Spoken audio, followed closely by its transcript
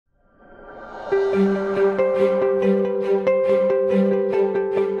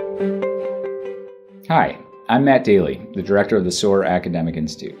Hi, I'm Matt Daly, the director of the SOAR Academic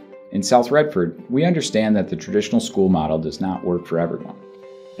Institute. In South Redford, we understand that the traditional school model does not work for everyone.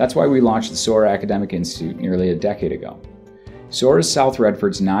 That's why we launched the SOAR Academic Institute nearly a decade ago. SOAR is South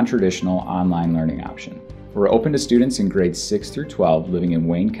Redford's non-traditional online learning option. We're open to students in grades 6 through 12 living in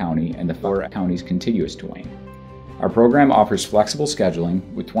Wayne County and the 4 counties contiguous to Wayne. Our program offers flexible scheduling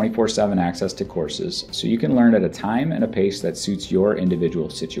with 24/7 access to courses, so you can learn at a time and a pace that suits your individual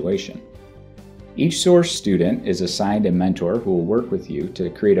situation. Each SOAR student is assigned a mentor who will work with you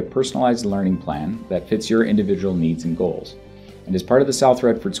to create a personalized learning plan that fits your individual needs and goals. And as part of the South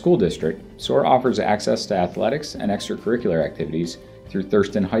Redford School District, SOAR offers access to athletics and extracurricular activities through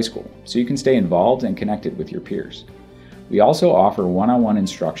Thurston High School, so you can stay involved and connected with your peers. We also offer one-on-one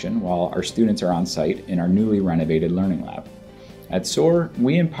instruction while our students are on site in our newly renovated Learning Lab. At SOAR,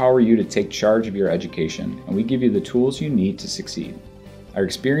 we empower you to take charge of your education, and we give you the tools you need to succeed. Our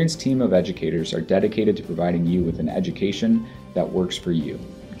experienced team of educators are dedicated to providing you with an education that works for you.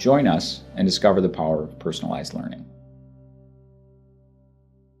 Join us and discover the power of personalized learning.